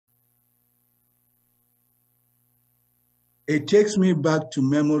It takes me back to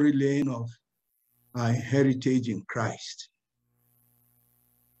memory lane of our heritage in Christ.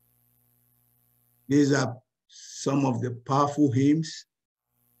 These are some of the powerful hymns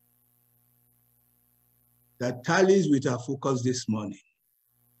that tallies with our focus this morning.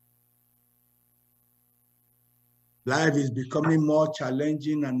 Life is becoming more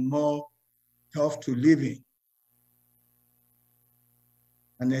challenging and more tough to live in.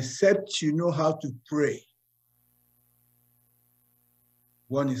 And except you know how to pray,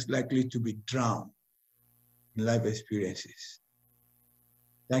 one is likely to be drowned in life experiences.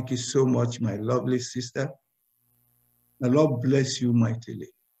 Thank you so much, my lovely sister. The Lord bless you mightily.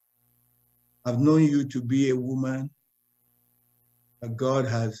 I've known you to be a woman that God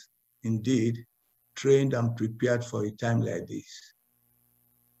has indeed trained and prepared for a time like this.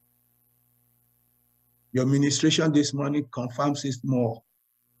 Your ministration this morning confirms it more,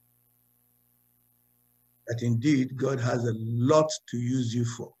 that indeed God has a lot to use you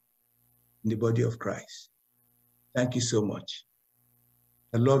for in the body of Christ. Thank you so much.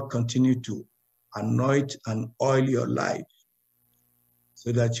 The Lord continue to anoint and oil your life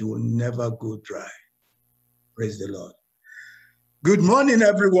so that you will never go dry. Praise the Lord. Good morning,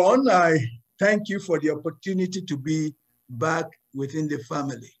 everyone. I thank you for the opportunity to be back within the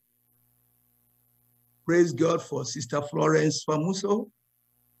family. Praise God for Sister Florence Famuso.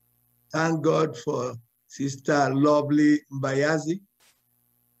 Thank God for Sister Lovely Mbayazi.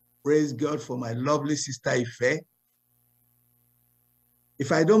 Praise God for my lovely Sister Ife.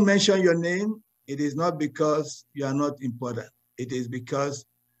 If I don't mention your name, it is not because you are not important. It is because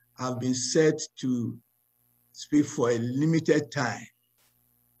I've been set to speak for a limited time.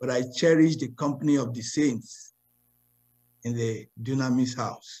 But I cherish the company of the saints in the Dunamis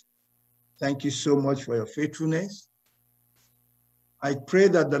house. Thank you so much for your faithfulness. I pray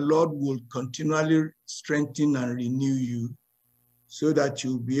that the Lord will continually strengthen and renew you so that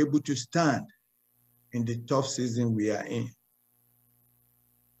you'll be able to stand in the tough season we are in.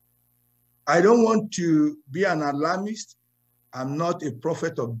 I don't want to be an alarmist. I'm not a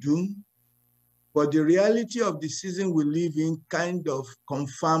prophet of doom, but the reality of the season we live in kind of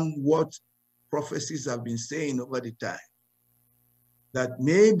confirm what prophecies have been saying over the time. That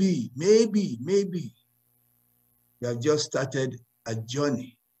maybe, you have just started a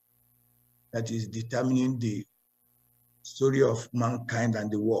journey that is determining the story of mankind and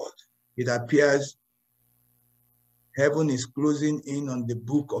the world. It appears heaven is closing in on the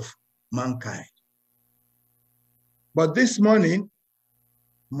book of mankind. But this morning,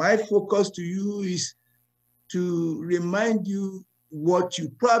 my focus to you is to remind you what you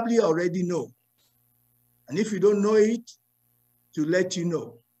probably already know. And if you don't know it, to let you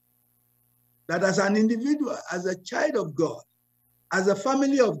know that as an individual, as a child of God, as a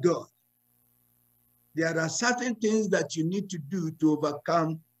family of God, there are certain things that you need to do to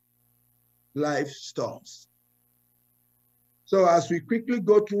overcome life storms. So as we quickly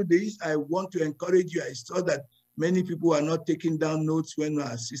go through this, I want to encourage you. I saw that many people are not taking down notes when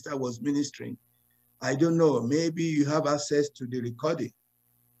our sister was ministering. I don't know, maybe you have access to the recording,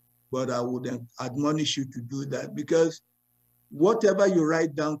 but I would admonish you to do that because whatever you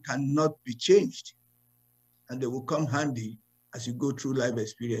write down cannot be changed, and they will come handy as you go through life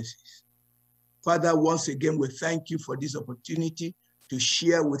experiences. Father, once again, we thank you for this opportunity to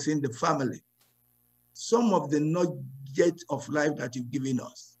share within the family some of the nuggets of life that you've given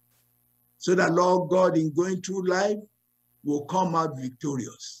us, so that, Lord God, in going through life, we'll come out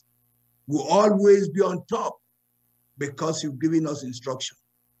victorious. We'll always be on top because you've given us instruction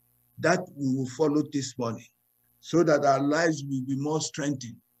that we will follow this morning, so that our lives will be more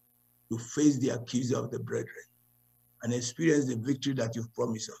strengthened to face the accuser of the brethren and experience the victory that you've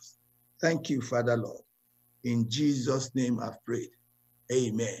promised us. Thank you, Father, Lord. In Jesus' name I've prayed.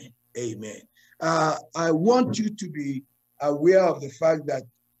 Amen. Amen. I want you to be aware of the fact that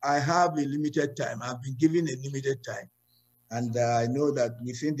I have a limited time. I've been given a limited time. And I know that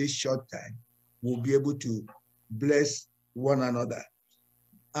within this short time, we'll be able to bless one another.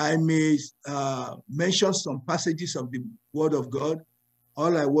 I may mention some passages of the Word of God.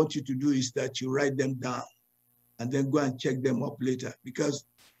 All I want you to do is that you write them down and then go and check them up later, because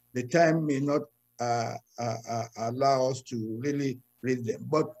the time may not allow us to really read them.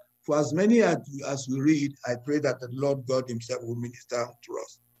 But for as many as we read, I pray that the Lord God himself will minister to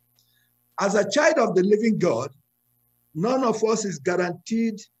us. As a child of the living God, none of us is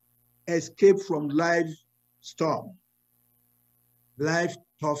guaranteed escape from life storm, life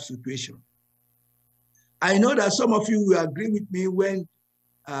tough situation. I know that some of you will agree with me when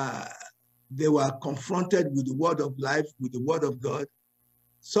they were confronted with the word of life, with the word of God.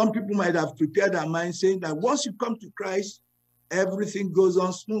 Some people might have prepared their mind saying that once you come to Christ, everything goes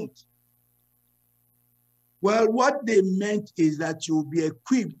on smooth. Well, what they meant is that you'll be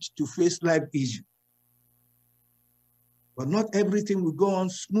equipped to face life issues. But not everything will go on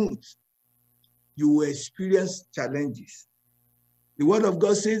smooth. You will experience challenges. The word of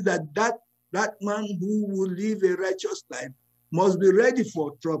God says that that man who will live a righteous life must be ready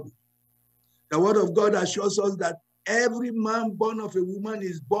for trouble. The word of God assures us that every man born of a woman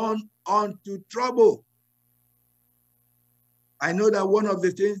is born unto trouble. I know that one of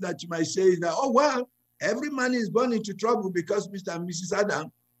the things that you might say is that, oh, well, every man is born into trouble because Mr. and Mrs.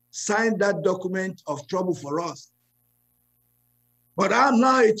 Adam signed that document of trouble for us. But I'm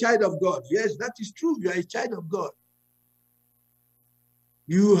now a child of God. Yes, that is true. You are a child of God.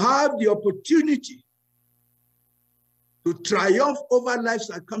 You have the opportunity to triumph over life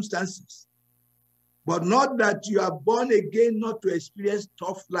circumstances, but not that you are born again not to experience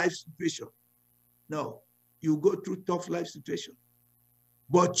tough life situation. No, you go through tough life situation,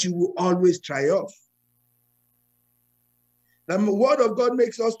 but you will always triumph. The word of God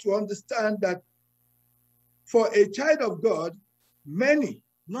makes us to understand that for a child of God, many,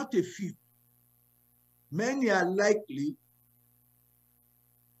 not a few, many are likely,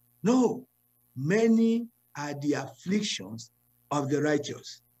 no, many are the afflictions of the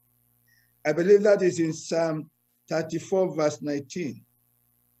righteous. I believe that is in Psalm 34, verse 19.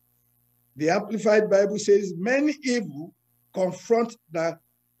 The Amplified Bible says, many evil confront the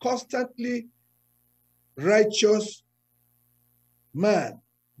constantly righteous man,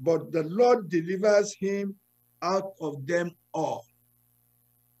 but the Lord delivers him out of them all.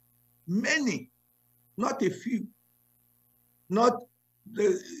 Many, not a few. Not,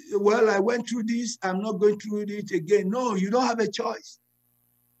 well, I went through this, I'm not going through it again. No, you don't have a choice.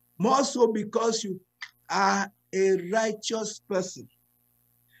 More so because you are a righteous person.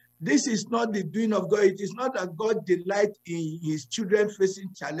 This is not the doing of God. It is not that God delights in his children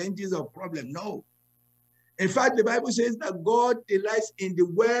facing challenges or problems. No. In fact, the Bible says that God delights in the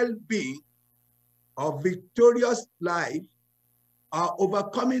well-being of victorious life or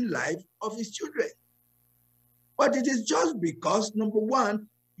overcoming life of his children. But it is just because, number one,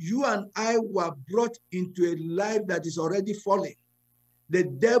 you and I were brought into a life that is already falling. The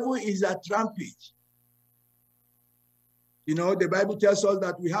devil is at rampage. You know, the Bible tells us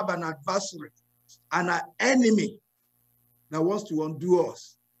that we have an adversary and an enemy that wants to undo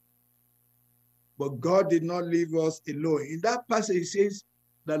us. But God did not leave us alone. In that passage, it says,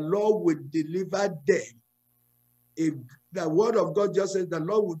 the Lord will deliver them. If the word of God just says the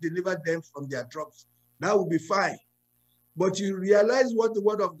Lord will deliver them from their troubles, that will be fine. But you realize what the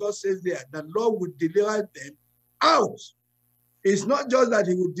word of God says there, the Lord will deliver them out. It's not just that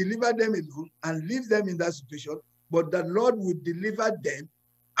he will deliver them alone and leave them in that situation, but the Lord will deliver them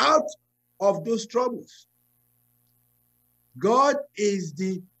out of those troubles. God is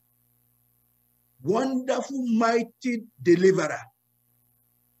the wonderful, mighty deliverer.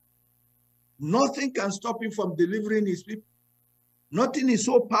 Nothing can stop him from delivering his people. Nothing is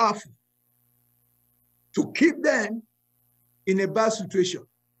so powerful to keep them in a bad situation.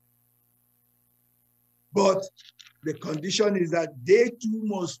 But the condition is that they too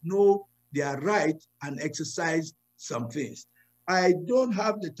must know their right and exercise some things. I don't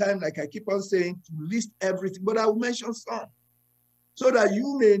have the time, like I keep on saying, to list everything, but I will mention some so that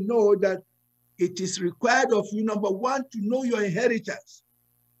you may know that it is required of you, number one, to know your inheritance.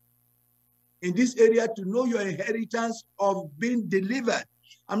 In this area, to know your inheritance of being delivered.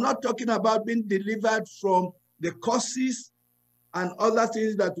 I'm not talking about being delivered from the causes and other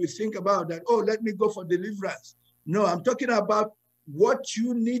things that we think about that, oh, let me go for deliverance. No, I'm talking about what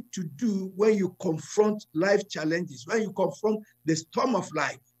you need to do when you confront life challenges, when you confront the storm of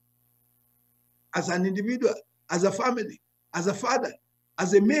life. As an individual, as a family, as a father,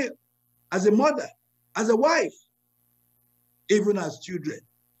 as a male, as a mother, as a wife, even as children.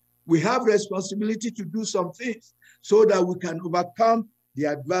 We have responsibility to do some things so that we can overcome the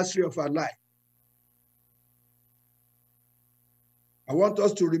adversary of our life. I want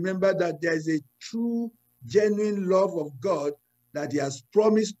us to remember that there is a true, genuine love of God that he has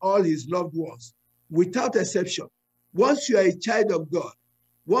promised all his loved ones, without exception. Once you are a child of God,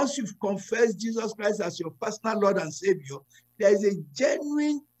 once you've confessed Jesus Christ as your personal Lord and Savior, there is a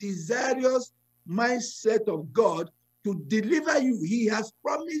genuine, desirous mindset of God to deliver you. He has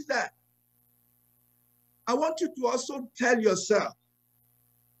promised that. I want you to also tell yourself,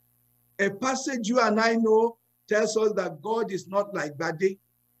 a passage you and I know tells us that God is not like Gbade.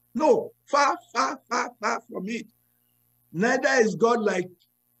 No, far, far, far, far from it. Neither is God like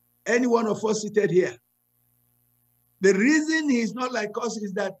any one of us seated here. The reason he is not like us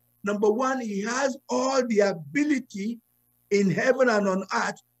is that, number one, he has all the ability in heaven and on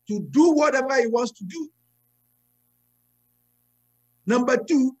earth to do whatever he wants to do. Number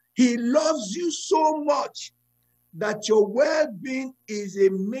two, he loves you so much that your well-being is a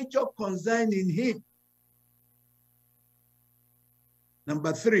major concern in him.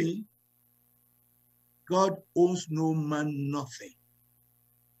 Number three, God owes no man nothing.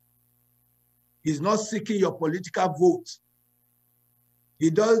 He's not seeking your political vote.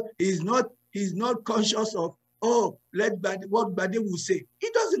 He's not conscious of, oh, what Gbade will say.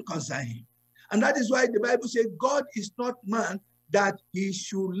 It doesn't concern him. And that is why the Bible says God is not man that he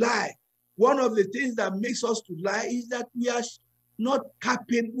should lie. One of the things that makes us to lie is that we are not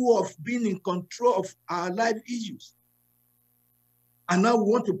capable of being in control of our life issues. And now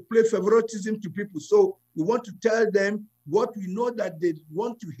we want to play favoritism to people. So we want to tell them what we know that they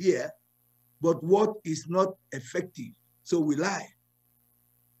want to hear, but what is not effective. So we lie.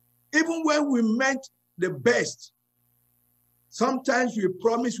 Even when we meant the best, sometimes we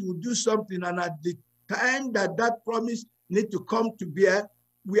promise we'll do something, and at the time that that promise needs to come to bear,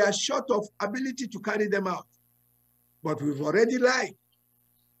 we are short of ability to carry them out. But we've already lied.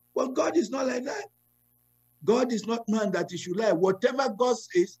 Well, God is not like that. God is not man that he should lie. Whatever God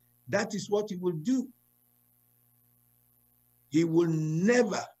says, that is what he will do. He will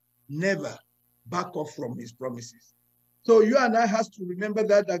never, never back off from his promises. So you and I have to remember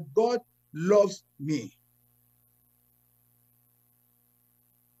that God loves me.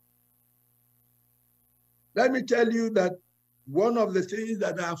 Let me tell you that one of the things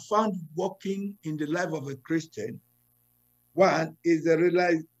that I have found working in the life of a Christian, one is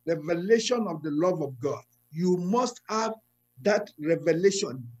the revelation of the love of God. You must have that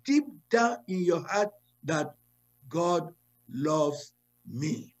revelation deep down in your heart that God loves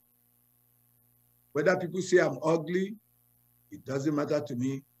me. Whether people say I'm ugly, it doesn't matter to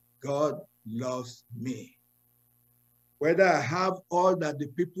me. God loves me. Whether I have all that the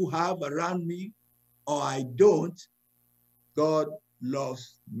people have around me or I don't, God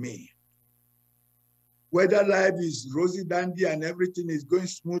loves me. Whether life is rosy dandy and everything is going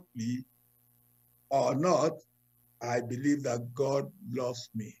smoothly or not, I believe that God loves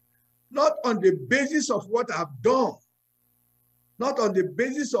me. Not on the basis of what I've done, not on the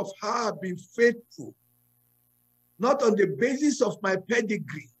basis of how I've been faithful, not on the basis of my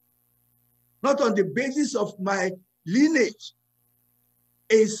pedigree, not on the basis of my lineage.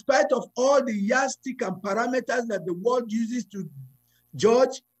 In spite of all the yardstick and parameters that the world uses to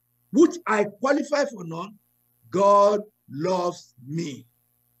judge, which I qualify for none, God loves me.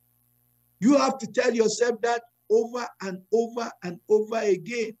 You have to tell yourself that over and over and over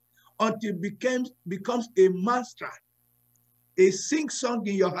again until it becomes a mantra, a sing-song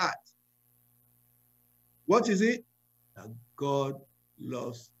in your heart. What is it? That God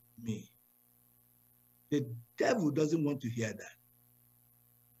loves me. The devil doesn't want to hear that.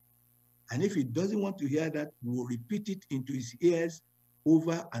 And if he doesn't want to hear that, we will repeat it into his ears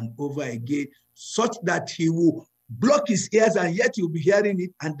over and over again, such that he will block his ears and yet he will be hearing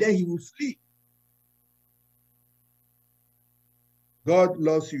it, and then he will flee. God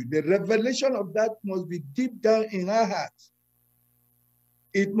loves you. The revelation of that must be deep down in our hearts.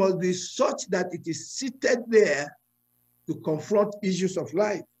 It must be such that it is seated there to confront issues of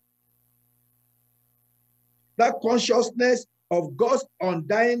life. That consciousness of God's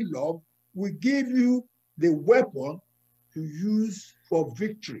undying love will give you the weapon to use for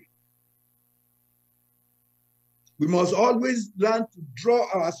victory. We must always learn to draw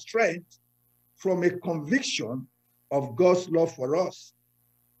our strength from a conviction of God's love for us.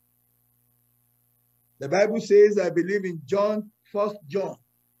 The Bible says, I believe in First John,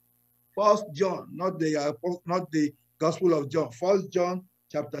 not the Gospel of John, 1 John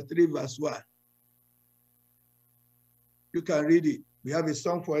chapter 3, verse 1. You can read it. We have a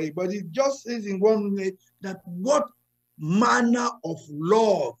song for it, but it just says in 1 minute that what manner of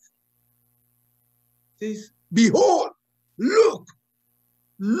love. It says, behold, look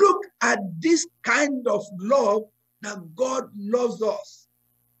at this kind of love that God loves us.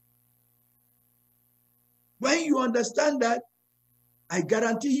 When you understand that, I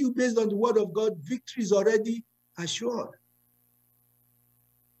guarantee you, based on the word of God, victory is already assured.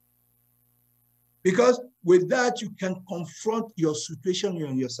 Because with that, you can confront your situation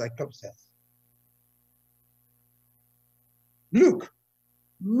and your circumstance. Look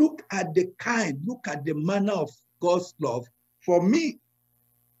at the manner of God's love for me.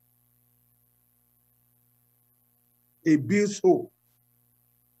 It builds hope.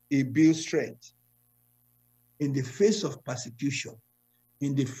 It builds strength. In the face of persecution,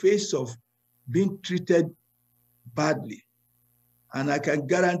 in the face of being treated badly. And I can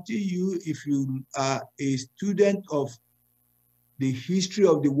guarantee you, if you are a student of the history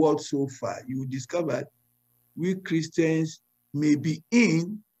of the world so far, you will discover we Christians may be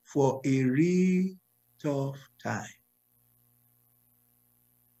in for a real tough time.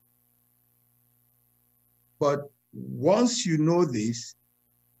 But once you know this,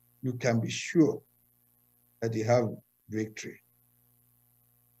 you can be sure that you have victory.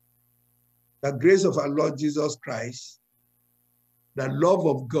 The grace of our Lord Jesus Christ, the love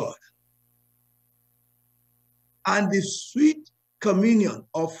of God, and the sweet communion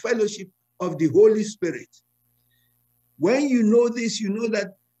of fellowship of the Holy Spirit. When you know this, you know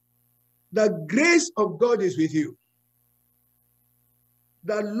that the grace of God is with you.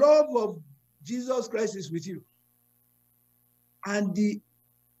 The love of Jesus Christ is with you. And the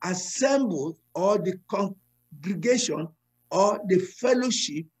assembled or the congregation or the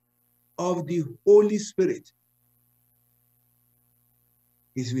fellowship of the Holy Spirit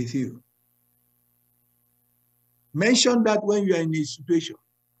is with you. Mention that when you are in a situation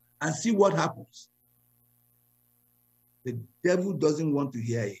and see what happens. The devil doesn't want to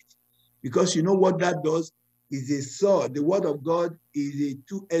hear it, because you know what that does is a sword. The word of God is a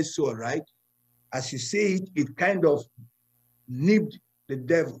two-edged sword, right? As you say it, it kind of nipped the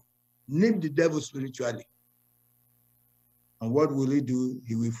devil spiritually. And what will he do?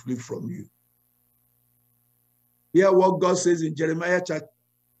 He will flee from you. Hear what God says in Jeremiah chapter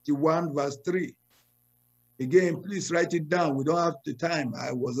 1, verse 3. Again, please write it down. We don't have the time.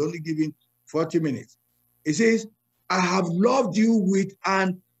 I was only giving 40 minutes. It says, I have loved you with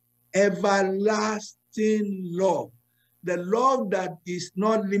an everlasting love. The love that is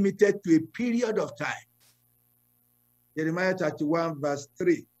not limited to a period of time. Jeremiah 31, verse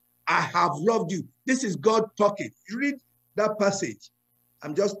 3. I have loved you. This is God talking. You read that passage.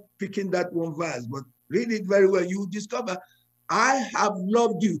 I'm just picking that one verse, but read it very well. You will discover, I have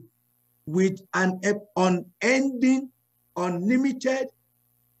loved you with an unending, unlimited,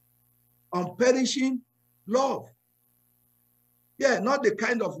 unperishing love. Yeah, not the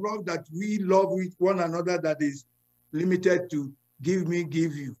kind of love that we love with one another that is limited to give me,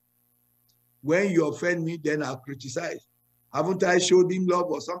 give you. When you offend me, then I'll criticize. Haven't I showed him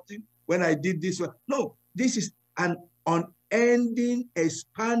love or something when I did this one? No, this is an unending,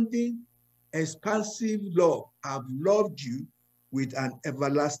 expanding, expansive love. I've loved you with an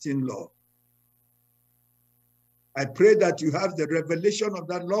everlasting love. I pray that you have the revelation of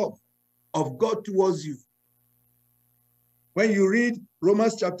that love of God towards you. When you read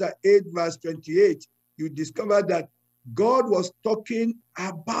Romans chapter 8, verse 28, you discover that God was talking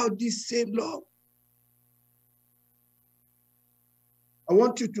about this same love. I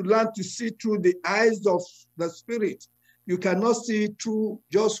want you to learn to see through the eyes of the Spirit. You cannot see through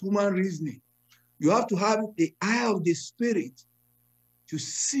just human reasoning. You have to have the eye of the Spirit to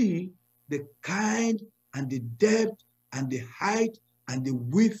see the kind and the depth and the height and the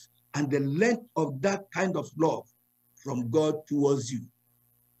width and the length of that kind of love from God towards you.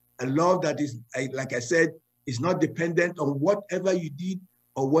 A love that is, like I said, is not dependent on whatever you did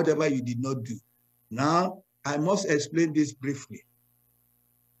or whatever you did not do. Now, I must explain this briefly.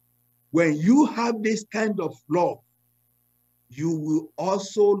 When you have this kind of love, you will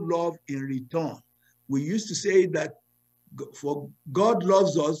also love in return. We used to say that for God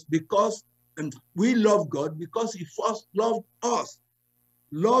loves us because, and we love God because he first loved us.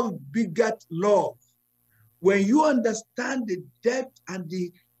 Love begat love. When you understand the depth and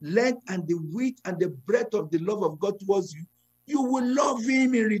the length and the width and the breadth of the love of God towards you, you will love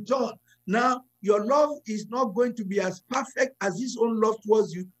him in return. Now, your love is not going to be as perfect as his own love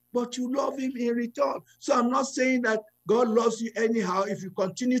towards you, but you love him in return. So I'm not saying that God loves you anyhow if you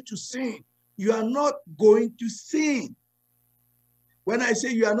continue to sin. You are not going to sin. When I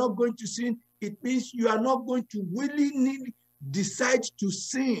say you are not going to sin, it means you are not going to willingly decide to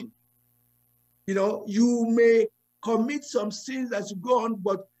sin. You know, you may commit some sins as you go on,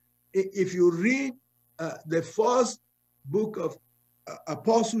 but if you read the first book of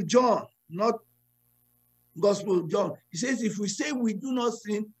Apostle John, not Gospel of John, he says, if we say we do not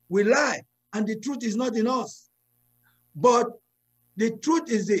sin, we lie, and the truth is not in us. But the truth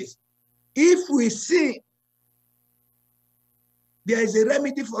is this: if we sin, there is a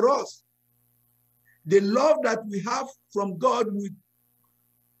remedy for us. The love that we have from God will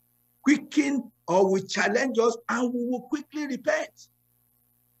quicken or will challenge us, and we will quickly repent.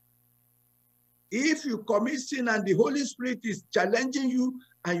 If you commit sin and the Holy Spirit is challenging you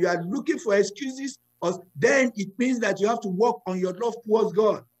and you are looking for excuses, then it means that you have to work on your love towards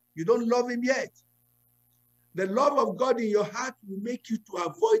God. You don't love him yet. The love of God in your heart will make you to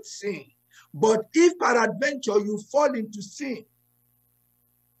avoid sin. But if peradventure you fall into sin,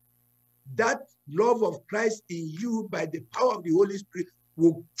 that love of Christ in you by the power of the Holy Spirit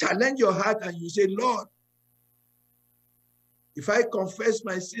will challenge your heart, and you say, Lord, if I confess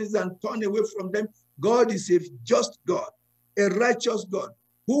my sins and turn away from them, God is a just God, a righteous God,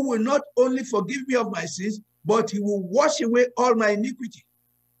 who will not only forgive me of my sins, but he will wash away all my iniquity.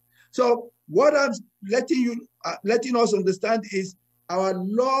 So what I'm letting us understand is our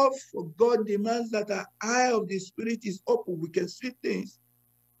love for God demands that our eye of the Spirit is open. We can see things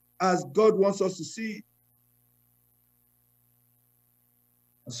as God wants us to see.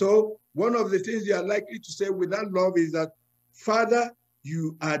 So one of the things you are likely to say with that love is that, Father,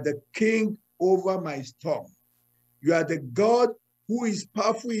 you are the king over my storm. You are the God who is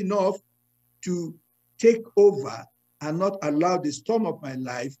powerful enough to take over and not allow the storm of my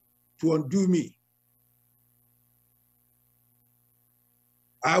life to undo me.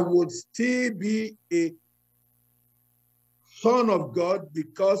 I would still be a son of God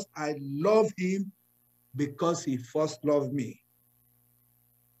because I love him, because he first loved me.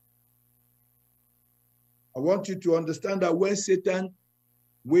 I want you to understand that when Satan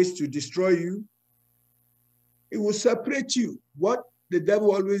ways to destroy you, it will separate you. What the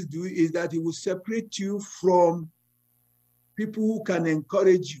devil always do is that he will separate you from people who can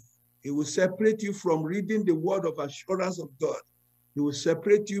encourage you. He will separate you from reading the word of assurance of God. He will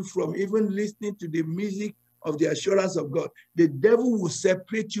separate you from even listening to the music of the assurance of God. The devil will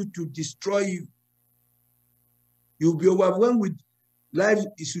separate you to destroy you. You'll be overwhelmed with life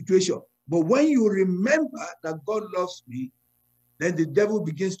situation. But when you remember that God loves me, then the devil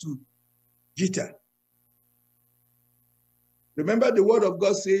begins to jitter. Remember, the word of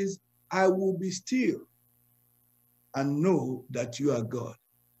God says, I will be still and know that you are God.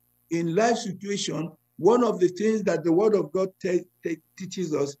 In life situation, one of the things that the word of God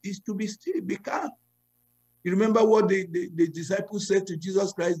teaches us is to be still, be calm. You remember what the disciples said to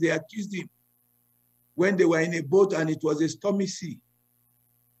Jesus Christ? They accused him when they were in a boat and it was a stormy sea.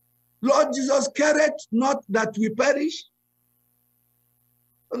 Lord Jesus, careth not that we perish?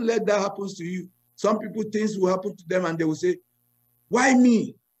 Don't let that happen to you. Some people, things will happen to them and they will say, why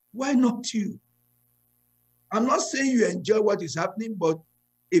me? Why not you? I'm not saying you enjoy what is happening, but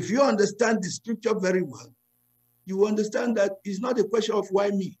if you understand the scripture very well, you understand that it's not a question of why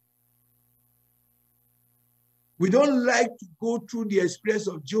me. We don't like to go through the experience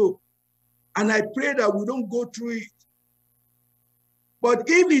of Job, and I pray that we don't go through it. But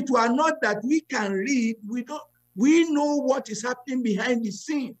if it were not that we can read, we know what is happening behind the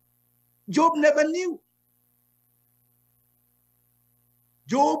scene. Job never knew.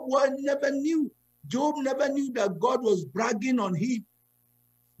 Job never knew. Job never knew that God was bragging on him.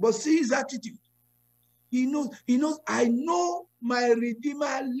 But see his attitude. He knows, I know my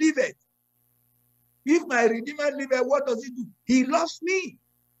Redeemer liveth. If my Redeemer liveth, what does he do? He loves me.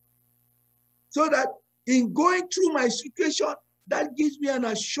 So that in going through my situation, that gives me an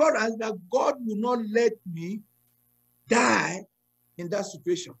assurance that God will not let me die in that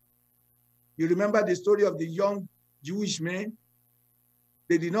situation. You remember the story of the young Jewish men?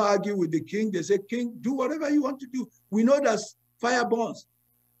 They did not argue with the king. They said, King, do whatever you want to do. We know that fire burns.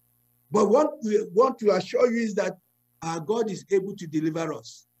 But what we want to assure you is that our God is able to deliver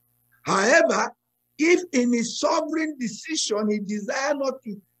us. However, if in his sovereign decision, he desires not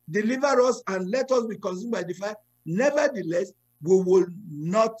to deliver us and let us be consumed by the fire, nevertheless, we will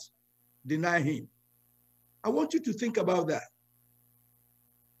not deny him. I want you to think about that.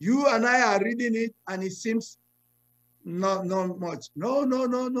 You and I are reading it and it seems not much.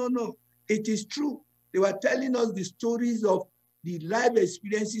 No. It is true. They were telling us the stories of the life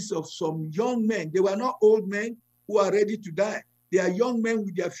experiences of some young men. They were not old men who are ready to die. They are young men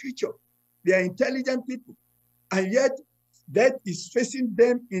with their future. They are intelligent people. And yet, death is facing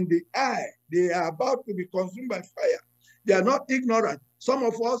them in the eye. They are about to be consumed by fire. They are not ignorant. Some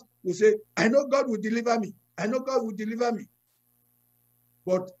of us will say, I know God will deliver me. I know God will deliver me.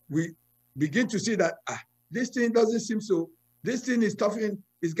 But we begin to see that, this thing doesn't seem so. This thing is tough,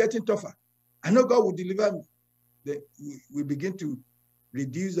 is getting tougher. I know God will deliver me. Then we begin to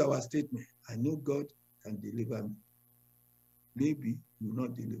reduce our statement. I know God can deliver me. Maybe he will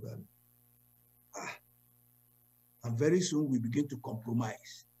not deliver me. And very soon we begin to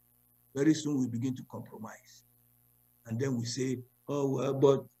compromise. Very soon we begin to compromise. And then we say, oh, well,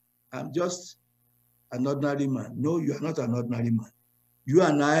 but I'm just an ordinary man. No, you are not an ordinary man. You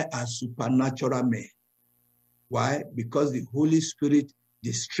and I are supernatural men. Why? Because the Holy Spirit,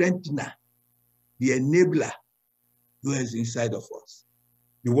 the strengthener, the enabler, dwells inside of us.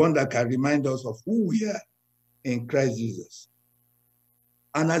 The one that can remind us of who we are in Christ Jesus.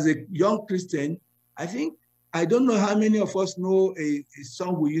 And as a young Christian, I think I don't know how many of us know a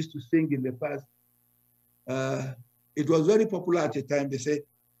song we used to sing in the past. It was very popular at the time. They say,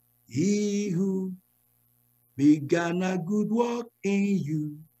 he who began a good work in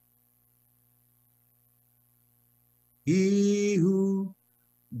you, he who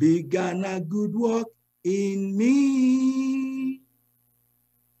began a good work in me,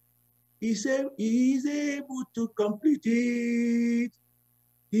 he said he is able to complete it.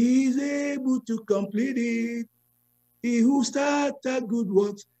 He is able to complete it. He who started good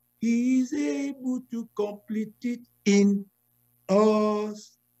works, he is able to complete it in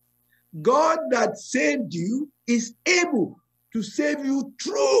us. God that saved you is able to save you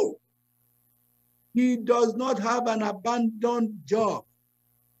through. He does not have an abandoned job.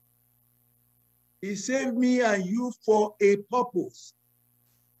 He saved me and you for a purpose.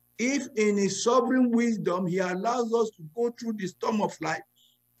 If in his sovereign wisdom, he allows us to go through the storm of life,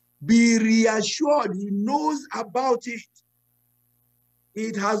 be reassured he knows about it.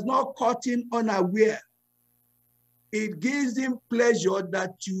 It has not caught him unaware. It gives him pleasure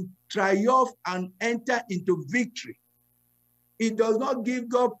that you triumph and enter into victory. It does not give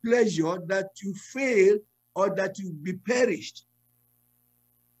God pleasure that you fail or that you be perished.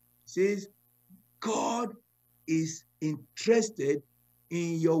 It says, God is interested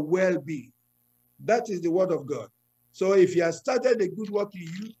in your well-being. That is the word of God. So if he has started a good work in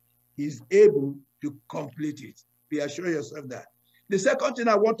you, he's able to complete it. Reassure yourself that. The second thing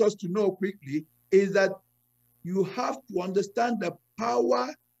I want us to know quickly is that you have to understand the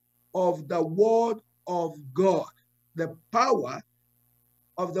power of the word of God. The power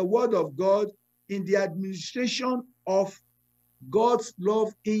of the word of God in the administration of God's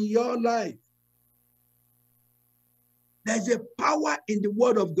love in your life. There's a power in the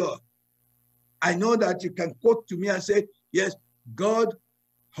word of God. I know that you can quote to me and say, yes, God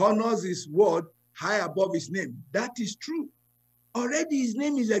honors his word high above his name. That is true. Already his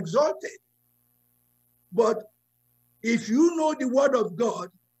name is exalted. But if you know the word of God,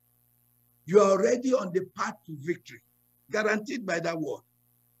 you are already on the path to victory, guaranteed by that word.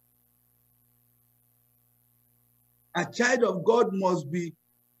 A child of God must be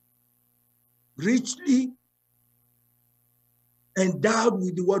richly endowed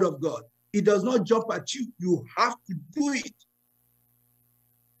with the word of God. It does not jump at you. You have to do it.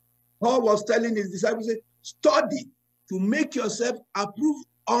 Paul was telling his disciples, study to make yourself approved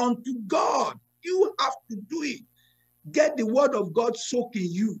unto God. You have to do it. Get the word of God soak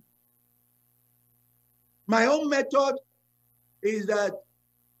in you. My own method is that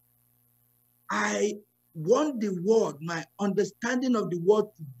I want the word, my understanding of the word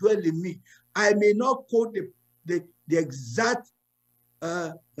to dwell in me. I may not quote the exact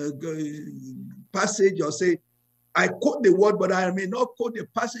passage or say, I quote the word, but I may not quote the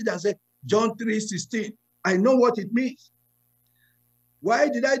passage and say, John 3:16. I know what it means. Why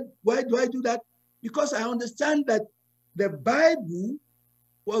do I do that? Because I understand that the Bible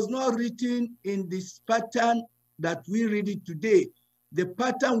was not written in this pattern that we read it today. The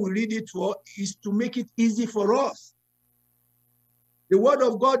pattern we read it for is to make it easy for us. The word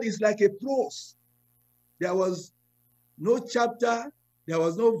of God is like a prose. There was no chapter, there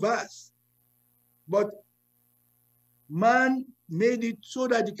was no verse, but man made it so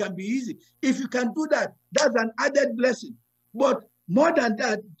that it can be easy. If you can do that, that's an added blessing. But more than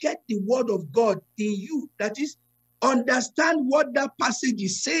that, get the word of God in you. That is, understand what that passage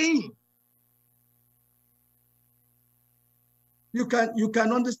is saying. You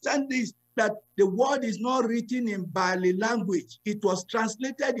can understand this, that the word is not written in Bali language. It was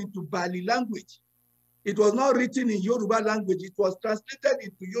translated into Bali language. It was not written in Yoruba language. It was translated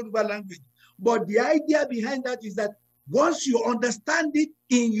into Yoruba language. But the idea behind that is that once you understand it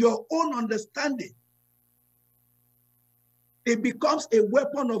in your own understanding, it becomes a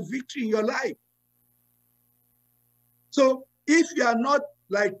weapon of victory in your life. So if you are not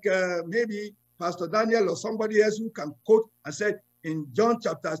like maybe Pastor Daniel or somebody else who can quote and say in John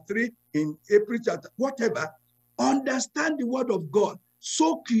chapter 3, in April chapter, whatever, understand the word of God.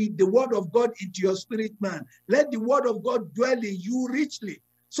 Soak the word of God into your spirit, man. Let the word of God dwell in you richly,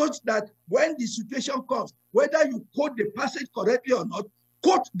 such that when the situation comes, whether you quote the passage correctly or not,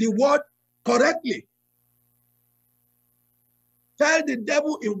 quote the word correctly. Tell the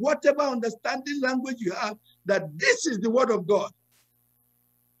devil in whatever understanding language you have that this is the word of God.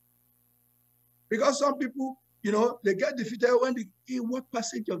 Because some people, you know, they get defeated when they, what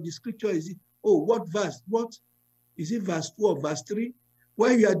passage of the scripture is it? Oh, what verse? What is it, verse 2 or verse 3?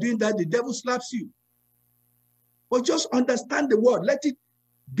 When you are doing that, the devil slaps you. But just understand the word. Let it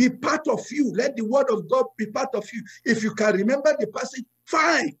be part of you. Let the word of God be part of you. If you can remember the passage,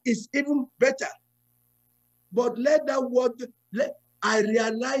 fine. It's even better. But let that word, I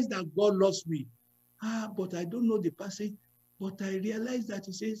realize that God loves me. But I don't know the passage. But I realize that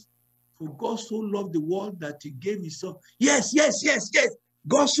it says, for God so loved the world that he gave his son. Yes, yes, yes, yes.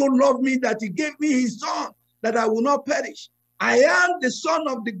 God so loved me that he gave me his son, that I will not perish. I am the son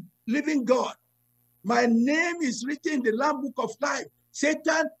of the living God. My name is written in the Lamb Book of Life.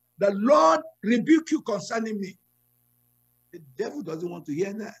 Satan, the Lord rebuke you concerning me. The devil doesn't want to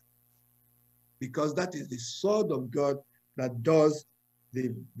hear that, because that is the sword of God that does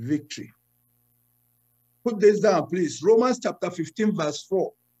the victory. Put this down, please. Romans chapter 15, verse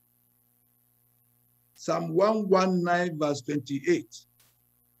 4. Psalm 119, verse 28.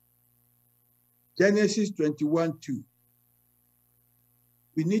 Genesis 21, 2.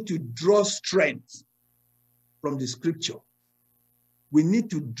 We need to draw strength from the scripture. We need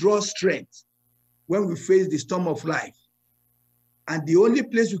to draw strength when we face the storm of life. And the only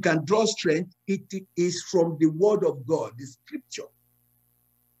place we can draw strength, it is from the word of God, the scripture.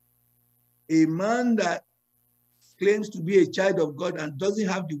 A man that claims to be a child of God and doesn't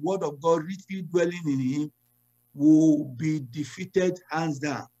have the word of God richly dwelling in him will be defeated hands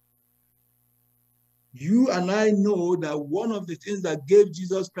down. You and I know that one of the things that gave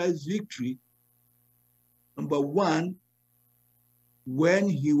Jesus Christ victory, number one, when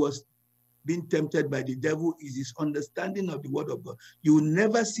he was being tempted by the devil, is his understanding of the word of God. You will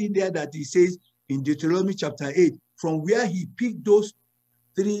never see there that he says in Deuteronomy chapter 8, from where he picked those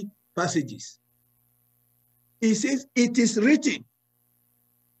 3 passages. He says, it is written.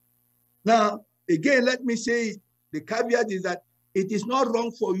 Now, again, let me say, the caveat is that it is not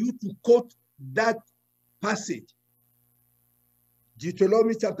wrong for you to quote that passage.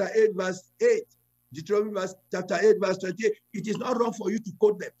 Deuteronomy chapter 8, verse 8. Deuteronomy chapter 8, verse 28. It is not wrong for you to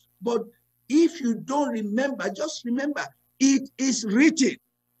quote them. But if you don't remember, just remember, it is written.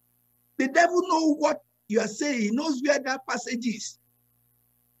 The devil knows what you are saying. He knows where that passage is.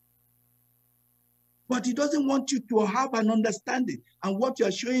 But he doesn't want you to have an understanding. And what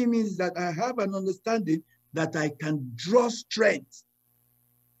you're showing me is that I have an understanding that I can draw strength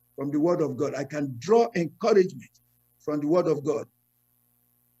from the word of God. I can draw encouragement from the word of God.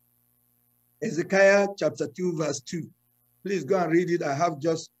 Ezekiel chapter 2, verse 2. Please go and read it. I have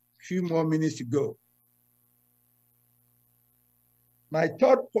just a few more minutes to go. My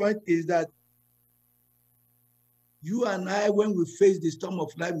third point is that you and I, when we face the storm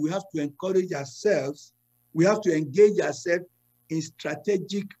of life, we have to encourage ourselves. We have to engage ourselves in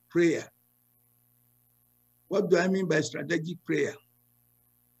strategic prayer. What do I mean by strategic prayer?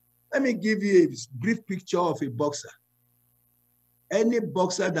 Let me give you a brief picture of a boxer. Any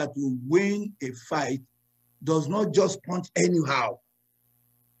boxer that will win a fight does not just punch anyhow.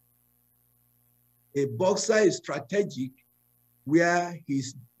 A boxer is strategic where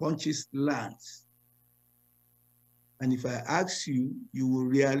his punches lands. And if I ask you, you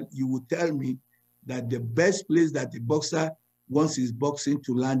will tell me that the best place that the boxer wants his boxing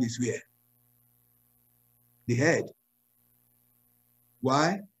to land is where? The head.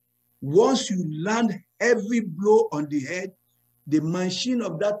 Why? Once you land heavy blow on the head, the machine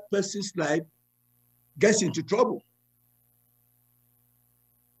of that person's life gets into trouble.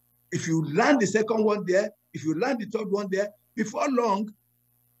 If you land the second one there, if you land the third one there, before long,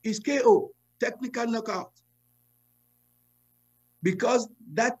 it's KO, technical knockout. Because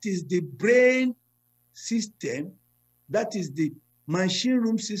that is the brain system, that is the machine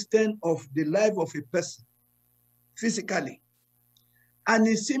room system of the life of a person, physically. And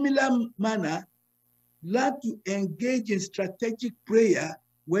in similar manner, learn to engage in strategic prayer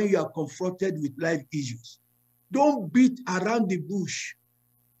when you are confronted with life issues. Don't beat around the bush.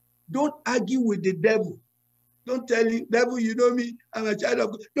 Don't argue with the devil. Don't tell you, devil, you know me, I'm a child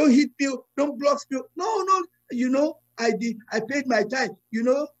of God. Don't hit me, don't block me. No, you know, I paid my tithe. You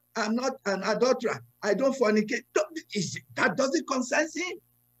know, I'm not an adulterer. I don't fornicate. That doesn't concern him.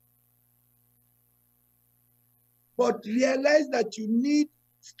 But realize that you need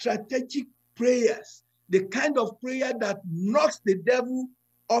strategic prayers, the kind of prayer that knocks the devil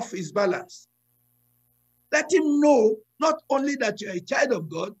off his balance. Let him know not only that you're a child of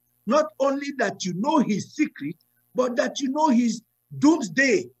God, not only that you know his secret, but that you know his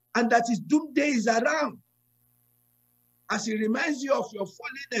doomsday and that his doomsday is around. As he reminds you of your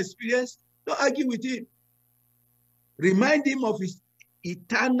fallen experience, don't argue with him. Remind him of his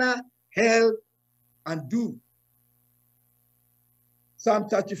eternal hell and doom. Psalm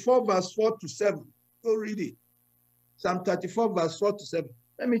 34, verse 4 to 7. Go read it. Psalm 34, verse 4 to 7.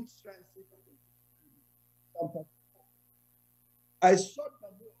 Let me try and say something. I sought the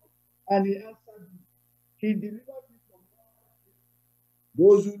Lord, and he answered me. He delivered me from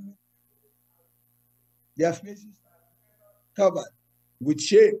all those who Their faces are covered with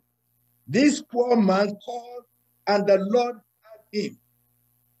shame. This poor man called, and the Lord heard him.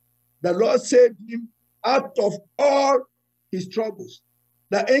 The Lord saved him out of all his troubles.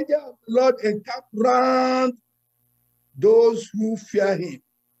 The angel of the Lord encamped round those who fear him,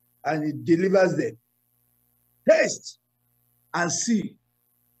 and he delivers them. Taste and see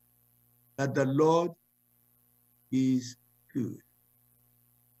that the Lord is good.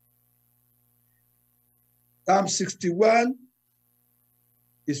 Psalm 61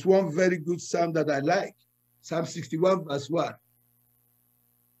 is one very good psalm that I like. Psalm 61 verse 1.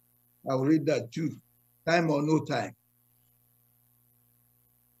 I'll read that too, time or no time.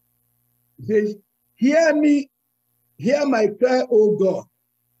 It says, hear me, hear my cry, O God.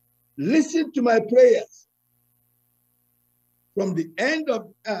 Listen to my prayers. From the end of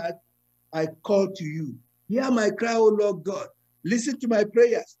the earth, I call to you. Hear my cry, O Lord God. Listen to my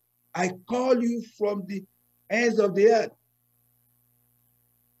prayers. I call you from the ends of the earth.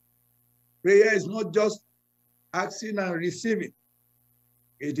 Prayer is not just asking and receiving.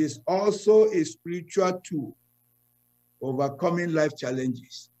 It is also a spiritual tool overcoming life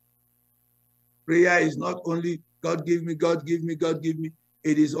challenges. Prayer is not only God give me, God give me, God give me.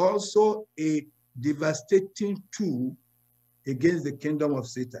 It is also a devastating tool against the kingdom of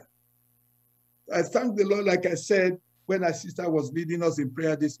Satan. I thank the Lord, like I said, when our sister was leading us in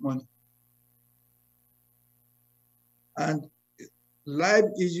prayer this morning. And life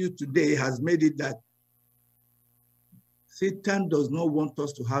issue today has made it that Satan does not want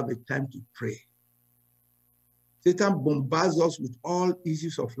us to have a time to pray. Satan bombards us with all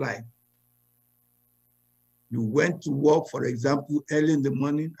issues of life. You went to work, for example, early in the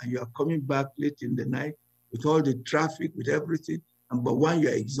morning, and you are coming back late in the night with all the traffic, with everything. Number one, you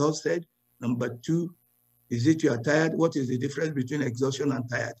are exhausted. Number two, is it you are tired? What is the difference between exhaustion and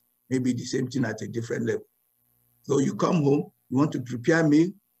tired? Maybe the same thing at a different level. So you come home, you want to prepare meal,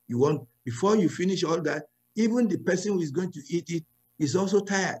 you want, before you finish all that, even the person who is going to eat it is also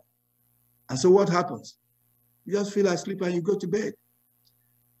tired. And so what happens? You just feel asleep and you go to bed.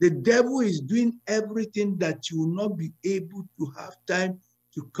 The devil is doing everything that you will not be able to have time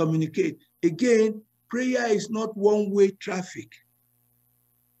to communicate. Again, prayer is not one-way traffic.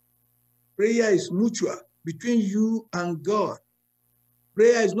 Prayer is mutual between you and God.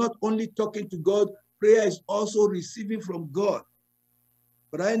 Prayer is not only talking to God, prayer is also receiving from God.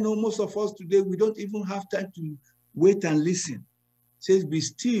 But I know most of us today, we don't even have time to wait and listen. It says, be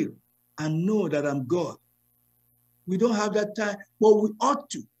still and know that I'm God. We don't have that time, but we ought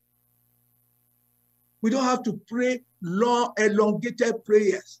to. We don't have to pray long, elongated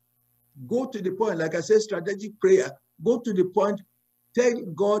prayers. Go to the point, like I said, strategic prayer. Go to the point, tell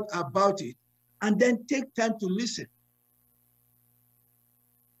God about it, and then take time to listen.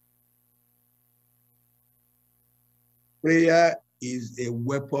 Prayer is a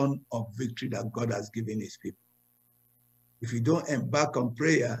weapon of victory that God has given his people. If you don't embark on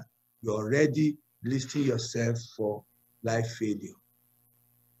prayer, you're already listing yourself for life failure.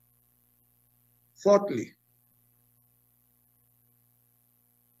 Fourthly,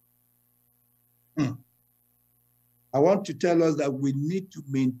 I want to tell us that we need to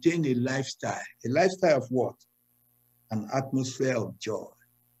maintain a lifestyle. A lifestyle of what? An atmosphere of joy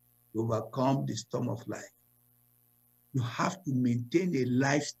to overcome the storm of life. You have to maintain a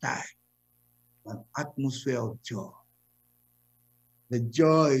lifestyle, an atmosphere of joy. The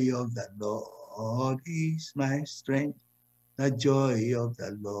joy of the Lord is my strength. The joy of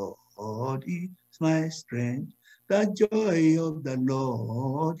the Lord is my strength. The joy of the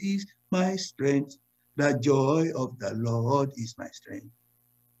Lord is my strength. The joy of the Lord is my strength.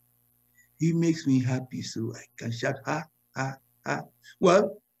 He makes me happy so I can shout, ha, ha, ha.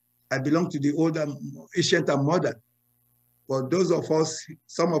 Well, I belong to the old, ancient and modern. For those of us,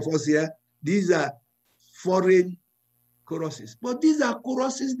 some of us here, these are foreign choruses. But these are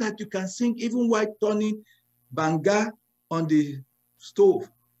choruses that you can sing even while turning banga on the stove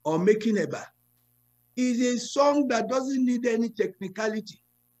or making eba. It's a song that doesn't need any technicality.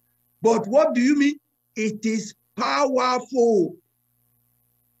 But what do you mean? It is powerful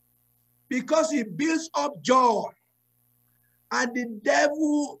because it builds up joy. And the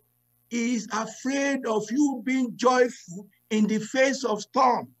devil is afraid of you being joyful in the face of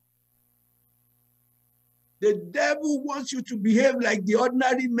storm. The devil wants you to behave like the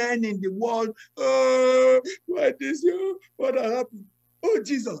ordinary men in the world. Oh, what is you? What happened? Oh,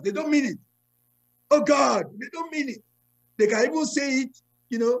 Jesus, they don't mean it. Oh, God, they don't mean it. They can even say it,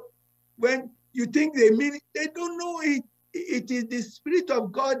 you know, when you think they mean it, they don't know it. It is the Spirit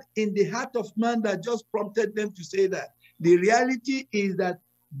of God in the heart of man that just prompted them to say that. The reality is that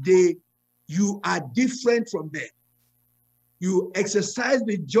you are different from them. You exercise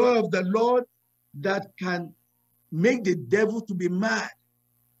the joy of the Lord that can make the devil to be mad.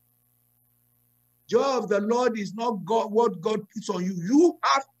 Joy of the Lord is not God, what God puts on you. You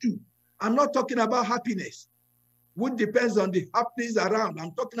have to. I'm not talking about happiness, which depends on the happenings around.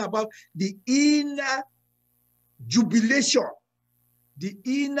 I'm talking about the inner jubilation, the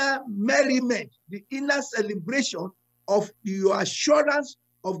inner merriment, the inner celebration of your assurance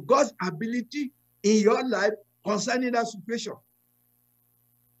of God's ability in your life concerning that situation.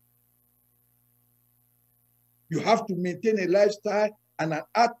 You have to maintain a lifestyle and an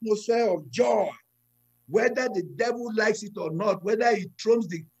atmosphere of joy, whether the devil likes it or not, whether he throws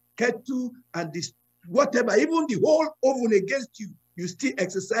the kettle and this whatever, even the whole oven against you, you still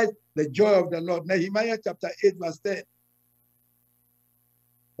exercise the joy of the Lord. Nehemiah chapter 8 verse 10.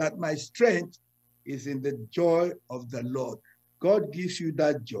 That my strength is in the joy of the Lord. God gives you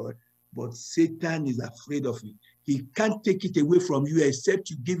that joy, but Satan is afraid of it. He can't take it away from you except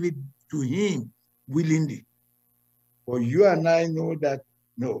you give it to him willingly. For you and I know that,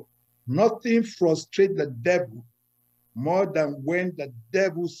 no, nothing frustrates the devil more than when the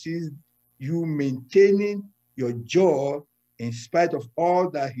devil sees you maintaining your joy in spite of all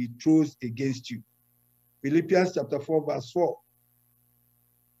that he throws against you. Philippians chapter 4 verse 4.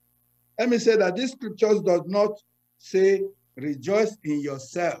 Let me say that this scripture does not say rejoice in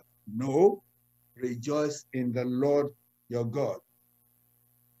yourself. No, rejoice in the Lord your God.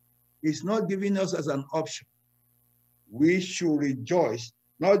 It's not giving us as an option. We should rejoice,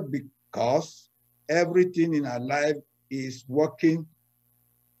 not because everything in our life is working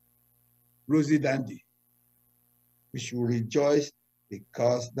rosy dandy. We should rejoice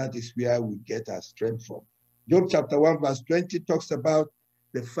because that is where we get our strength from. Job chapter 1 verse 20 talks about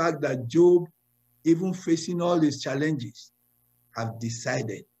the fact that Job, even facing all his challenges, have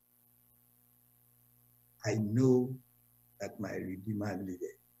decided, I know that my Redeemer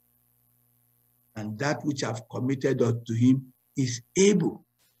liveth, and that which I've committed unto him is able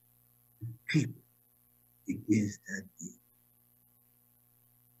to keep against that day.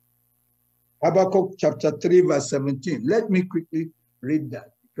 Habakkuk chapter 3 verse 17. Let me quickly read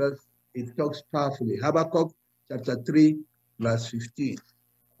that because it talks powerfully. Habakkuk chapter 3 verse 15.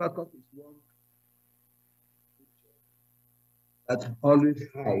 Habakkuk is one that always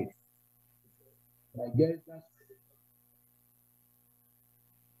hides. I guess that's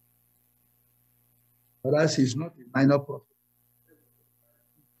for us, he's not a minor prophet.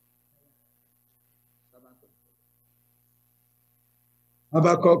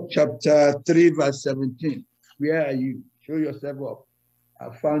 Habakkuk chapter 3 verse 17. Where are you? Show yourself up.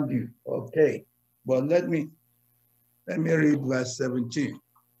 I found you. Okay. But let me read verse 17.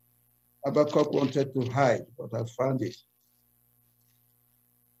 Habakkuk wanted to hide, but I found it.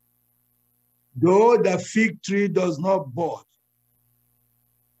 Though the fig tree does not bud,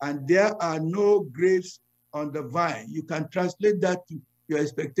 and there are no grapes on the vine. You can translate that to your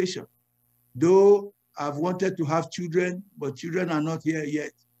expectation. Though I've wanted to have children, but children are not here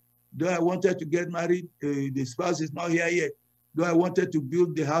yet. Though I wanted to get married, the spouse is not here yet. Though I wanted to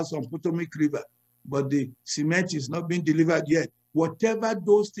build the house on Potomac River, but the cement is not being delivered yet. Whatever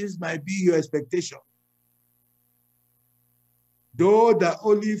those things might be your expectation. Though the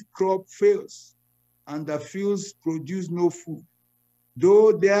olive crop fails and the fields produce no food,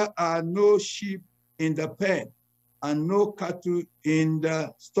 though there are no sheep in the pen and no cattle in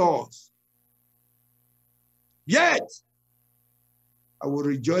the stalls, yet I will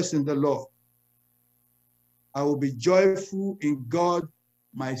rejoice in the Lord. I will be joyful in God,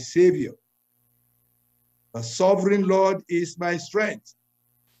 my Savior. The sovereign Lord is my strength.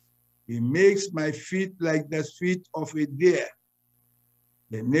 He makes my feet like the feet of a deer.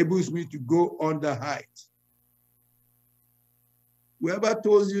 He enables me to go on the heights. Whoever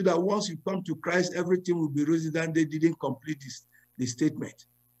tells you that once you come to Christ, everything will be rosy, then they didn't complete the statement.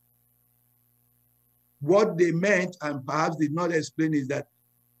 What they meant, and perhaps did not explain, is that,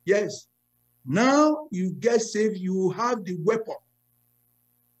 yes, now you get saved, you have the weapon.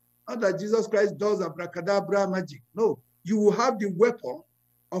 Not that Jesus Christ does abracadabra magic. No, you will have the weapon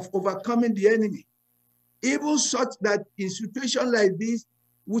of overcoming the enemy. Even such that in situations like this,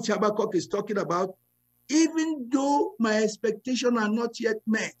 which Habakkuk is talking about, even though my expectations are not yet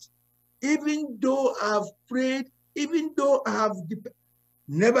met, even though I've prayed, even though I have,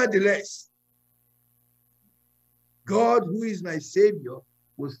 nevertheless, God, who is my Savior,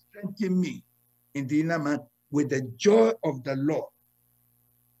 will strengthen me in the inner man with the joy of the Lord.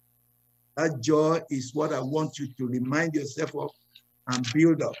 That joy is what I want you to remind yourself of and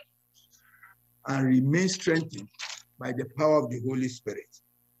build up and remain strengthened by the power of the Holy Spirit.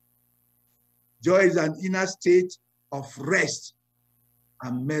 Joy is an inner state of rest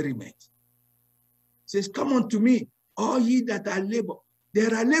and merriment. It says, come unto me, all ye that are labor.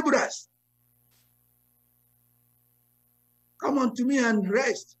 There are laborers. Come unto me and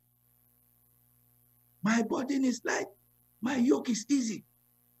rest. My burden is light. My yoke is easy.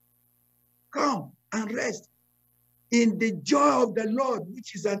 Come and rest in the joy of the Lord,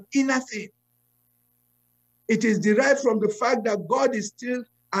 which is an inner thing. It is derived from the fact that God is still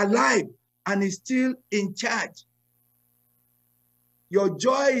alive and is still in charge. Your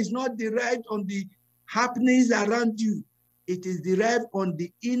joy is not derived on the happenings around you. It is derived on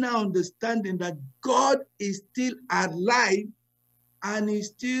the inner understanding that God is still alive and is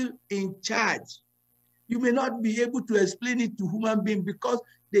still in charge. You may not be able to explain it to human beings because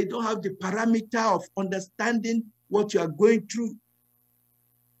they don't have the parameter of understanding what you are going through.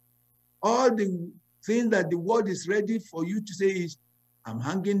 All the things that the world is ready for you to say is, I'm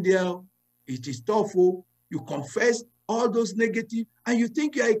hanging there, it is tough. You confess all those negative, and you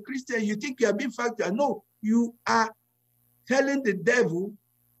think you are a Christian, you think you are being factual. No, you are telling the devil,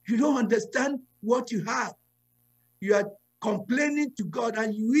 you don't understand what you have. You are complaining to God,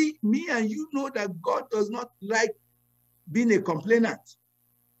 and me and you know that God does not like being a complainant.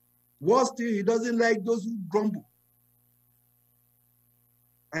 Worse still, he doesn't like those who grumble.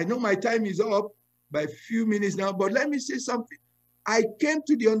 I know my time is up by a few minutes now, but let me say something. I came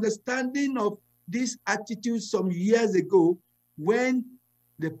to the understanding of this attitude some years ago when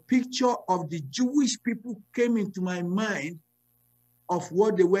the picture of the Jewish people came into my mind of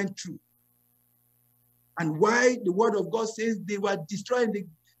what they went through and why the word of God says they were destroyed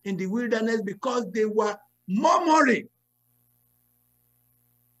in the wilderness because they were murmuring.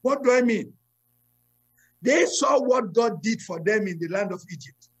 What do I mean? They saw what God did for them in the land of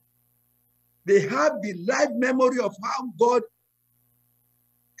Egypt. They have the live memory of how God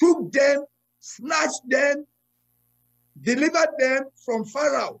took them, snatched them, delivered them from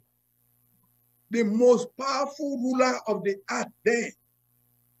Pharaoh, the most powerful ruler of the earth then.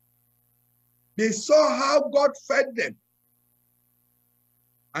 They saw how God fed them.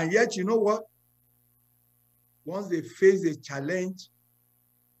 And yet, you know what? Once they faced a challenge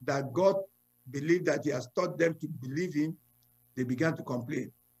that God believed that he has taught them to believe in, they began to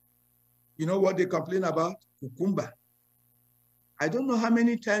complain. You know what they complain about? Cucumber. I don't know how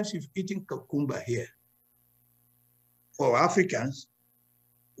many times you've eaten cucumber here. For Africans,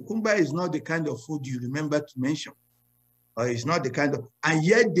 cucumber is not the kind of food you remember to mention. Or it's not the kind of, and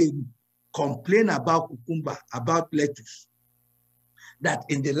yet they complain about cucumber, about lettuce. That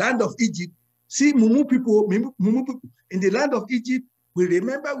in the land of Egypt, see, Mumu people, in the land of Egypt, we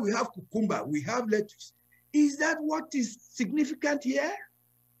remember we have cucumber, we have lettuce. Is that what is significant here?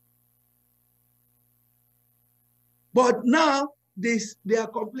 But now, they are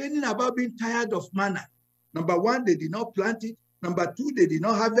complaining about being tired of manna. Number one, they did not plant it. Number two, they did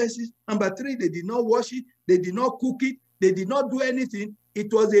not harvest it. Number three, they did not wash it. They did not cook it. They did not do anything.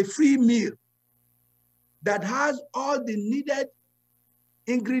 It was a free meal that has all the needed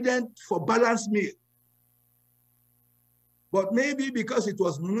ingredients for balanced meal. But maybe because it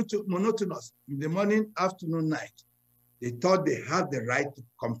was monotonous in the morning, afternoon, night, they thought they had the right to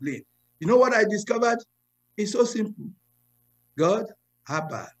complain. You know what I discovered? It's so simple. God,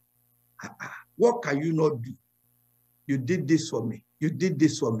 Abba, what can you not do? You did this for me. You did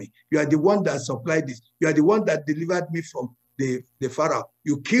this for me. You are the one that supplied this. You are the one that delivered me from the Pharaoh.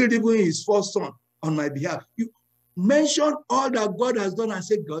 You killed even his first son on my behalf. You mention all that God has done and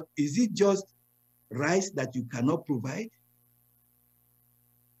say, God, is it just rice that you cannot provide?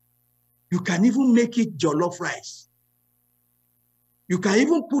 You can even make it jollof rice. You can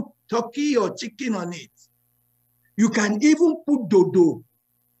even put turkey or chicken on it. You can even put dodo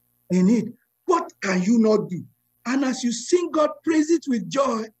in it. What can you not do? And as you sing God, praise it with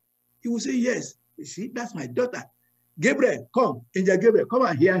joy, he will say, yes, you see, that's my daughter. Gabriel, come. Angel Gabriel, come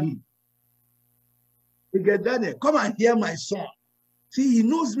and hear him. Gbade, come and hear my son. See, he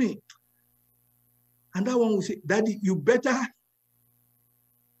knows me. And that one will say, Daddy, you better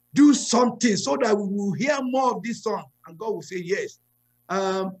do something so that we will hear more of this song. And God will say, yes.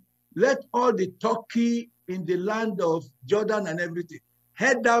 Let all the turkey in the land of Jordan and everything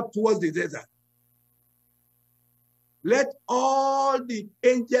head out towards the desert. Let all the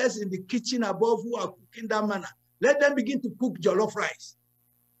angels in the kitchen above who are cooking that manna, let them begin to cook jollof rice.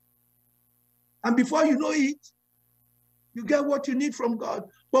 And before you know it, you get what you need from God.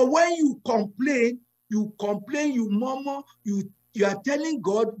 But when you complain, you murmur, you are telling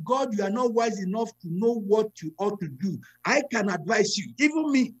God, God, you are not wise enough to know what you ought to do. I can advise you,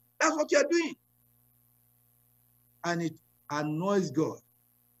 even me. That's what you are doing. And it annoys God.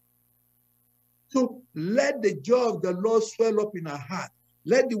 So let the joy of the Lord swell up in our heart.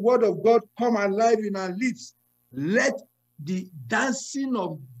 Let the word of God come alive in our lips. Let the dancing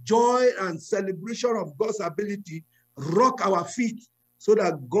of joy and celebration of God's ability rock our feet so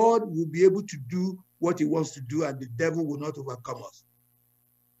that God will be able to do what he wants to do and the devil will not overcome us.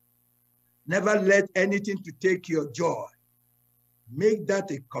 Never let anything to take your joy. Make that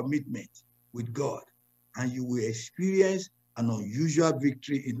a commitment with God and you will experience an unusual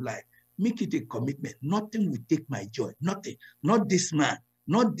victory in life. Make it a commitment. Nothing will take my joy. Nothing. Not this man,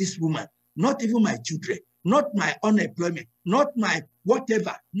 not this woman, not even my children, not my unemployment, not my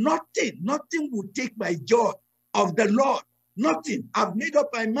whatever. Nothing. Nothing will take my joy of the Lord. Nothing. I've made up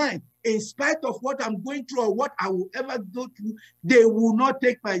my mind. In spite of what I'm going through or what I will ever go through, they will not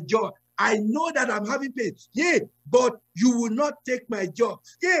take my joy. I know that I'm having pain. Yeah, but you will not take my joy.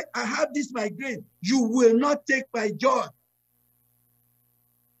 Yeah, I have this migraine. You will not take my joy.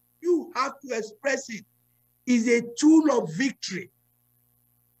 You have to express it. It's a tool of victory.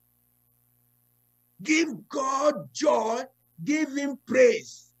 Give God joy. Give him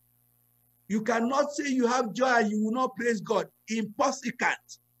praise. You cannot say you have joy and you will not praise God. Impossible.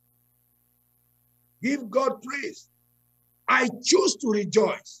 Give God praise. I choose to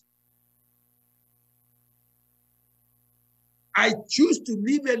rejoice. I choose to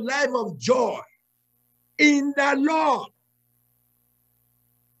live a life of joy in the Lord.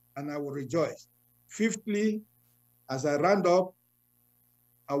 And I will rejoice. Fifthly, as I round up,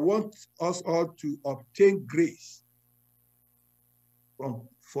 I want us all to obtain grace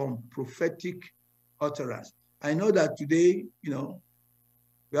from prophetic utterance. I know that today,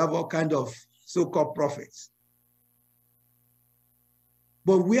 we have all kinds of so-called prophets.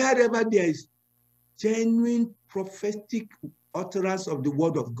 But wherever there is genuine prophetic utterance of the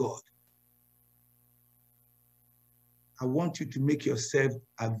word of God, I want you to make yourself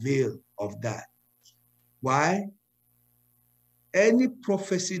avail of that. Why? Any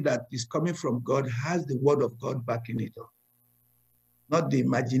prophecy that is coming from God has the word of God backing it up. Not the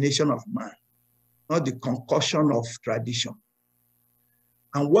imagination of man, not the concoction of tradition.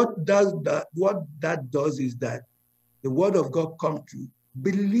 And what that does is that the word of God comes to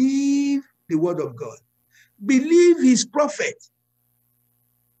believe the word of God. Believe his prophet.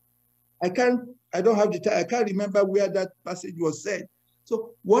 I don't have the time. I can't remember where that passage was said.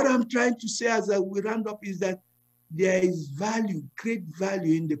 So what I'm trying to say as we round up is that there is value, great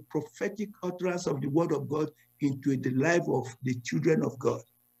value in the prophetic utterance of the word of God into the life of the children of God.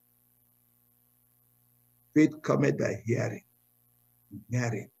 Faith cometh by hearing,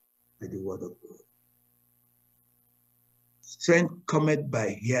 hearing by the word of God. Strength cometh by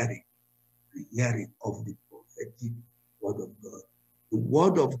hearing, hearing of the prophetic word of God. The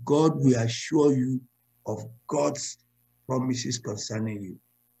word of God will assure you of God's promises concerning you,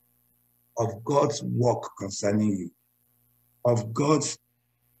 of God's work concerning you, of God's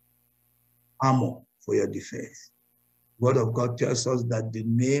armor for your defense. The word of God tells us that the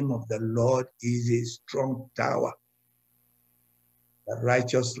name of the Lord is a strong tower. The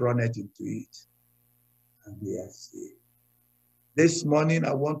righteous runneth into it, and they are saved. This morning,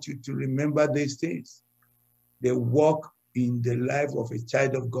 I want you to remember these things. They work in the life of a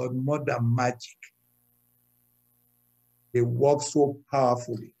child of God more than magic. They work so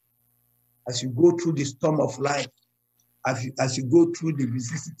powerfully. As you go through the storm of life, as you go through the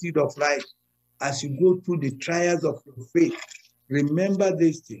vicissitude of life, as you go through the trials of your faith, remember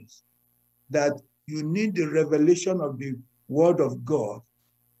these things, that you need the revelation of the word of God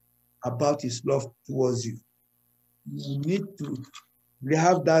about his love towards you. You need to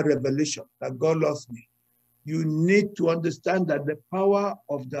have that revelation that God loves me. You need to understand that the power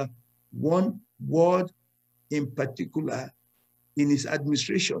of the one word in particular in his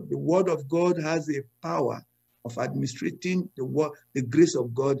administration, the word of God has a power of administrating the grace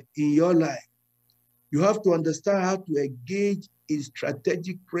of God in your life. You have to understand how to engage in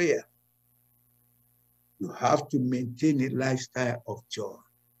strategic prayer. You have to maintain a lifestyle of joy.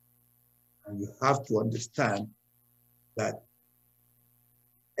 And you have to understand that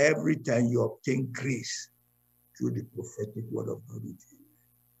every time you obtain grace through the prophetic word of God.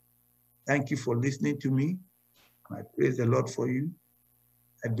 Thank you for listening to me. I praise the Lord for you.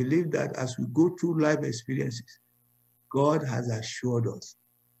 I believe that as we go through life experiences, God has assured us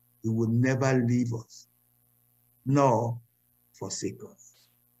he will never leave us, nor forsake us.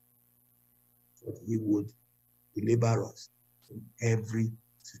 But he would deliver us from every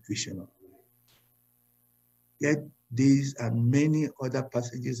situation of life. Yet these and many other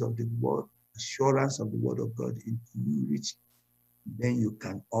passages of the word, assurance of the word of God into you, which then you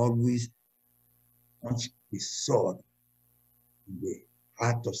can always punch the sword in the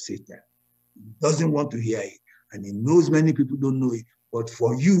heart of Satan He doesn't want to hear it. And he knows many people don't know it. But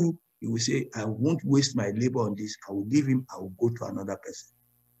for you, he will say, I won't waste my labor on this. I will leave him. I will go to another person.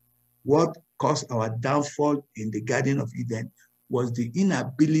 What caused our downfall in the Garden of Eden was the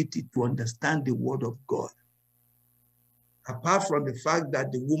inability to understand the word of God. Apart from the fact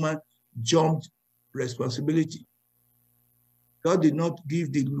that the woman jumped responsibility, God did not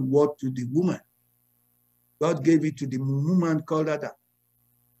give the word to the woman. God gave it to the woman called Adam.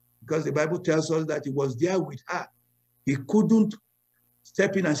 Because the Bible tells us that he was there with her. He couldn't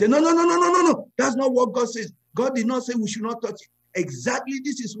step in and say, no. That's not what God says. God did not say we should not touch it. Exactly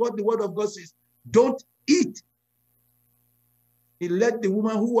this is what the word of God says. Don't eat. He let the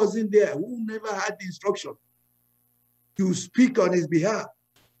woman who wasn't there, who never had the instruction, to speak on his behalf.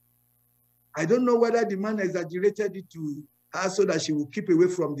 I don't know whether the man exaggerated it to her so that she will keep away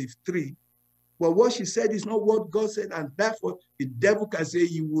from the tree. But what she said is not what God said, and therefore the devil can say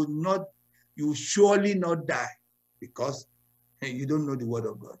you will surely not die because you don't know the word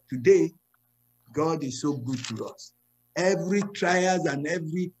of God. Today, God is so good to us. Every trials and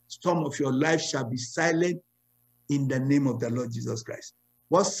every storm of your life shall be silent in the name of the Lord Jesus Christ.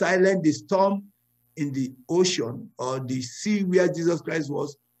 What silent the storm in the ocean or the sea where Jesus Christ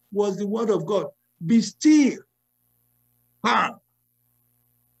was the word of God. Be still. Bam.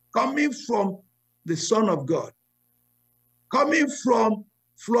 Coming from the Son of God. Coming from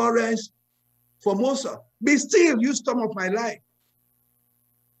Florence, Formosa. Be still, you storm of my life.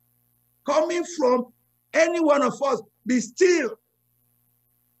 Coming from any one of us, be still.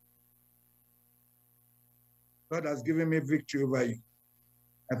 God has given me victory over you.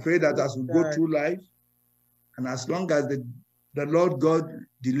 I pray that as we go through life, and as long as the Lord God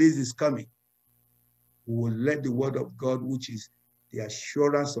delays his coming, we will let the word of God, which is the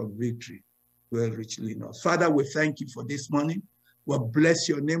assurance of victory, dwell richly in us. Father, we thank you for this morning. We bless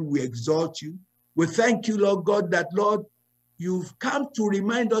your name. We exalt you. We thank you, Lord God, that, Lord, you've come to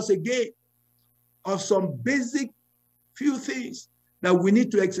remind us again of some basic few things that we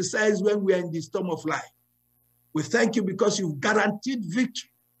need to exercise when we are in the storm of life. We thank you because you've guaranteed victory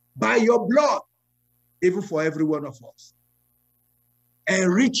by your blood, even for every one of us.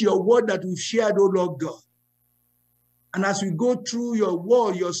 Enrich your word that we've shared, O Lord God. And as we go through your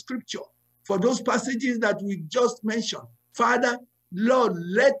word, your scripture, for those passages that we just mentioned, Father, Lord,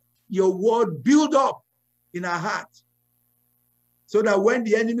 let your word build up in our hearts so that when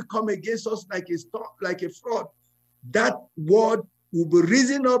the enemy comes against us like a storm, like a flood, that word will be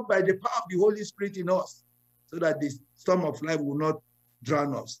risen up by the power of the Holy Spirit in us so that the storm of life will not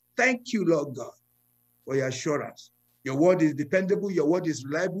drown us. Thank you, Lord God, for your assurance. Your word is dependable. Your word is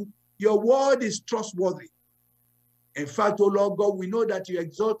reliable. Your word is trustworthy. In fact, oh Lord God, we know that you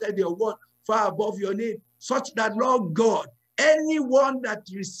exalted your word far above your name, such that, Lord God, anyone that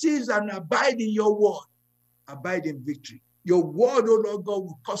receives and abides in your word, abide in victory. Your word, oh Lord God,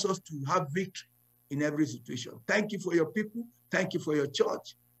 will cause us to have victory in every situation. Thank you for your people. Thank you for your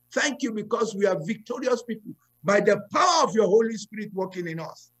church. Thank you because we are victorious people by the power of your Holy Spirit working in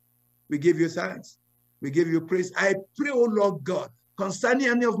us. We give you thanks. We give you praise. I pray, oh Lord God, concerning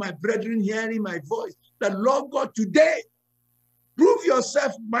any of my brethren hearing my voice, that, Lord God, today, prove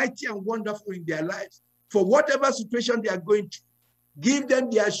yourself mighty and wonderful in their lives for whatever situation they are going through. Give them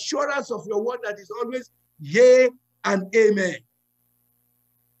the assurance of your word that is always yea and amen.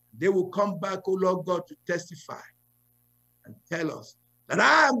 They will come back, oh Lord God, to testify and tell us that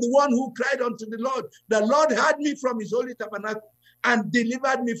I am the one who cried unto the Lord. The Lord heard me from his holy tabernacle and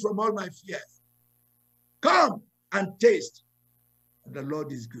delivered me from all my fears. Come and taste that the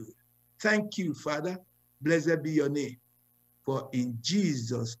Lord is good. Thank you, Father. Blessed be your name. For in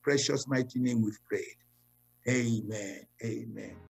Jesus' precious mighty name we've prayed. Amen. Amen.